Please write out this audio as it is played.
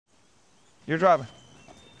You're driving.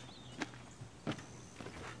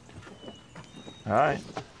 All right.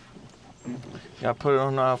 Gotta put it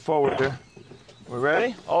on forward there. We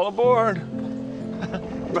ready? All aboard.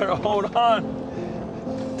 Better hold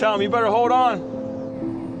on. Tell him you better hold on.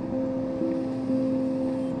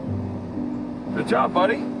 Good job,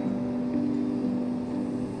 buddy.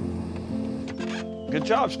 Good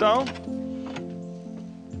job, Stone.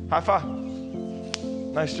 High five.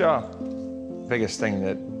 Nice job. Biggest thing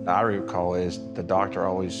that I recall is the doctor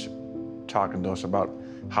always talking to us about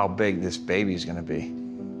how big this baby's gonna be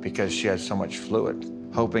because she had so much fluid,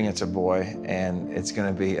 hoping it's a boy and it's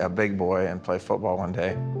gonna be a big boy and play football one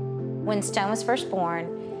day. When Stone was first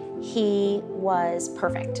born, he was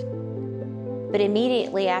perfect. But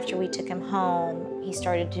immediately after we took him home, he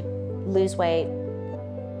started to lose weight.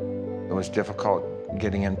 It was difficult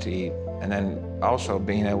getting him to eat, and then also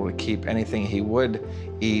being able to keep anything he would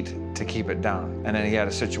eat to keep it down. And then he had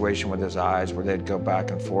a situation with his eyes where they'd go back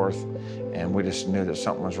and forth, and we just knew that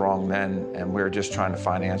something was wrong then, and we were just trying to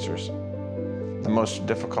find answers. The most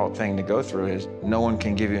difficult thing to go through is no one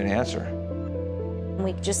can give you an answer.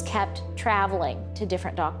 We just kept traveling to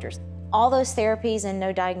different doctors. All those therapies and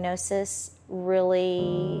no diagnosis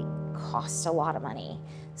really cost a lot of money.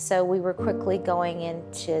 So we were quickly going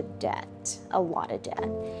into debt, a lot of debt.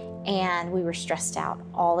 And we were stressed out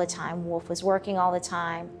all the time. Wolf was working all the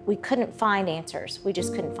time. We couldn't find answers. We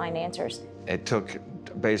just couldn't find answers. It took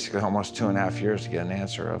basically almost 2.5 years to get an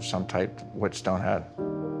answer of some type what Stone had.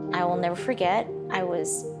 I will never forget, I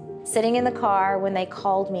was sitting in the car when they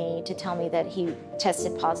called me to tell me that he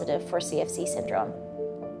tested positive for CFC syndrome.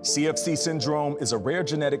 CFC syndrome is a rare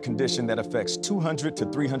genetic condition that affects 200 to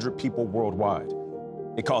 300 people worldwide.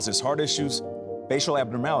 It causes heart issues, facial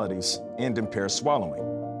abnormalities, and impairs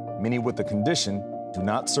swallowing. Many with the condition do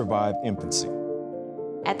not survive infancy.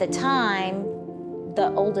 At the time,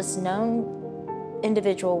 the oldest known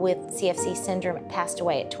individual with CFC syndrome passed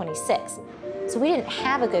away at 26. So we didn't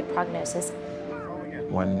have a good prognosis.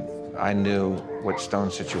 When I knew what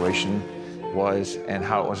Stone's situation was and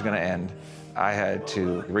how it was going to end, I had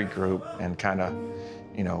to regroup and kind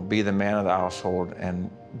of, be the man of the household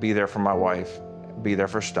and be there for my wife, be there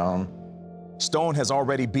for Stone. Stone has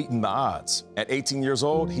already beaten the odds. At 18 years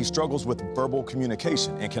old, he struggles with verbal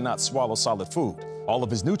communication and cannot swallow solid food. All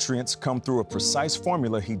of his nutrients come through a precise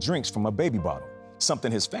formula he drinks from a baby bottle,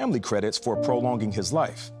 something his family credits for prolonging his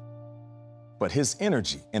life. But his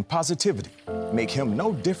energy and positivity make him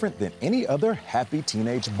no different than any other happy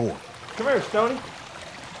teenage boy. Come here, Stoney.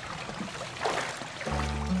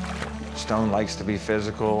 Stone likes to be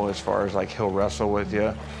physical as far as he'll wrestle with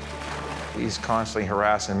you. He's constantly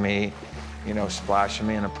harassing me, splashing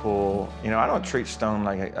me in the pool. I don't treat Stone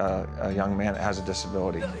like a young man that has a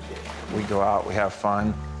disability. We go out, we have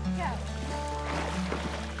fun.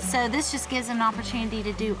 So this just gives him an opportunity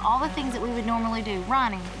to do all the things that we would normally do,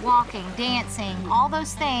 running, walking, dancing, all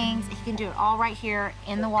those things. He can do it all right here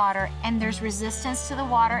in the water, and there's resistance to the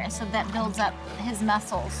water, and so that builds up his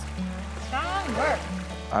muscles. Strong work.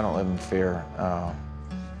 I don't live in fear.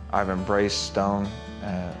 I've embraced Stone,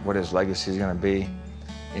 what his legacy is going to be.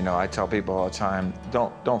 I tell people all the time,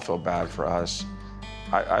 don't feel bad for us.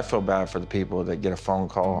 I feel bad for the people that get a phone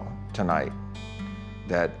call tonight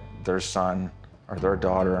that their son or their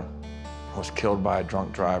daughter was killed by a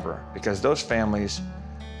drunk driver, because those families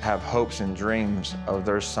have hopes and dreams of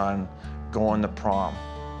their son going to prom,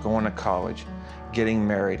 going to college, getting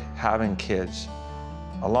married, having kids.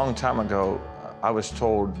 A long time ago, I was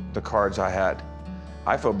told the cards I had.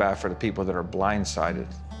 I feel bad for the people that are blindsided.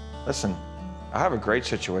 Listen, I have a great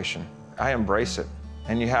situation. I embrace it,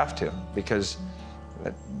 and you have to, because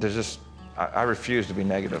there's just, I refuse to be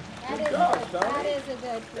negative. That is a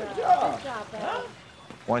good job. Good job, huh?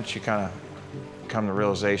 Once you kind of come to the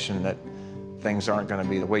realization that things aren't going to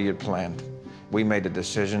be the way you'd planned, we made a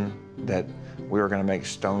decision that we were going to make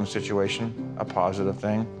Stone's situation a positive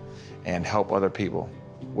thing and help other people.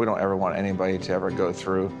 We don't ever want anybody to ever go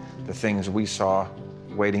through the things we saw,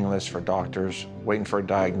 waiting lists for doctors, waiting for a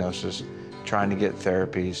diagnosis, trying to get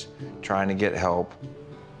therapies, trying to get help.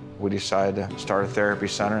 We decided to start a therapy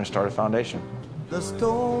center and start a foundation. The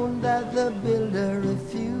stone that the builder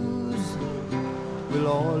refused will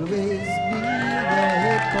always be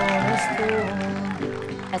the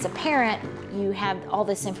cornerstone. As a parent, you have all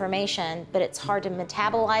this information, but it's hard to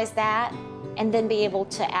metabolize that and then be able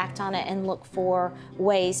to act on it and look for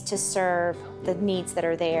ways to serve the needs that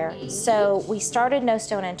are there. So we started No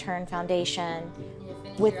Stone Unturned Foundation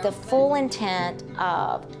with the full intent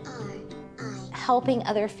of helping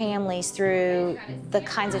other families through the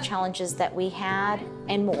kinds of challenges that we had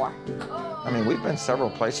and more. I mean, we've been several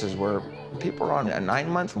places where people are on a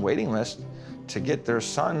 9-month waiting list to get their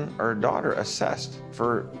son or daughter assessed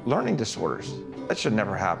for learning disorders. That should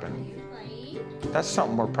never happen. That's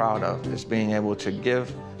something we're proud of, is being able to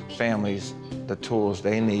give families the tools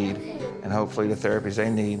they need and hopefully the therapies they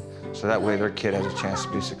need so that way their kid has a chance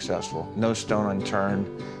to be successful. No Stone Unturned,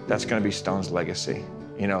 that's gonna be Stone's legacy.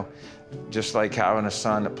 You know, just like having a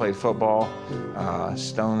son that played football,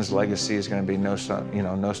 Stone's legacy is gonna be no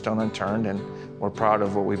stone unturned, and we're proud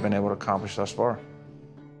of what we've been able to accomplish thus far.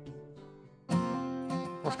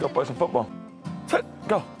 Let's go play some football. Sit,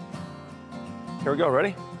 go. Here we go,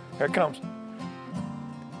 ready? Here it comes.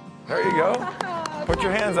 There you go. Put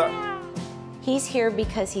your hands up. He's here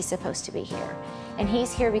because he's supposed to be here. And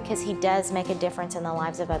he's here because he does make a difference in the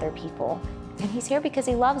lives of other people. And he's here because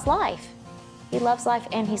he loves life. He loves life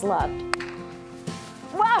and he's loved.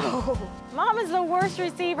 Whoa! Mom is the worst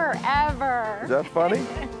receiver ever. Is that funny?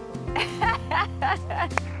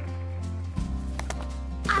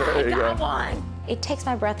 There you go. One. It takes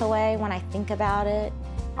my breath away when I think about it.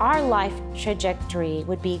 Our life trajectory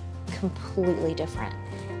would be completely different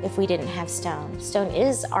if we didn't have Stone. Stone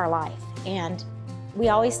is our life, and we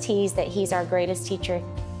always tease that he's our greatest teacher.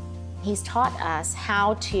 He's taught us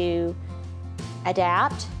how to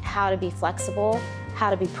adapt, how to be flexible, how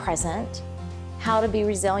to be present, how to be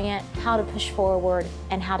resilient, how to push forward,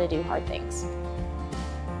 and how to do hard things.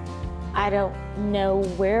 I don't know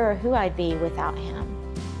where or who I'd be without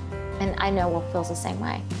him, and I know Wolf feels the same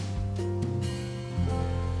way.